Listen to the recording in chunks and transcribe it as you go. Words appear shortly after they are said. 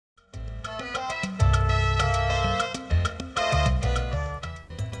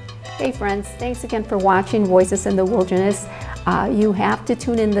Hey friends, thanks again for watching Voices in the Wilderness. You have to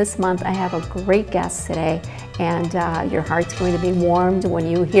tune in this month. I have a great guest today, and your heart's going to be warmed when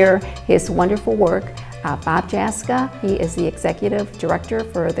you hear his wonderful work. Bob Jaska, he is the Executive Director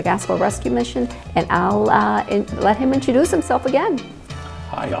for the Gospel Rescue Mission, and I'll let him introduce himself again.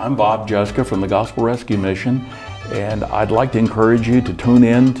 Hi, I'm Bob Jaska from the Gospel Rescue Mission, and I'd like to encourage you to tune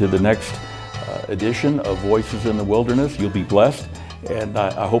in to the next edition of Voices in the Wilderness. You'll be blessed, and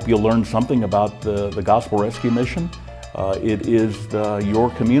I hope you'll learn something about the Gospel Rescue Mission. It is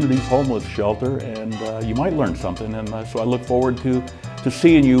your community's homeless shelter, and you might learn something, and so I look forward to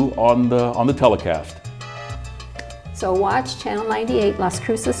seeing you on the telecast. So watch Channel 98, Las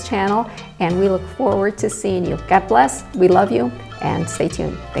Cruces channel, and we look forward to seeing you. God bless, we love you, and stay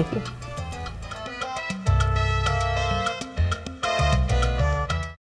tuned. Thank you.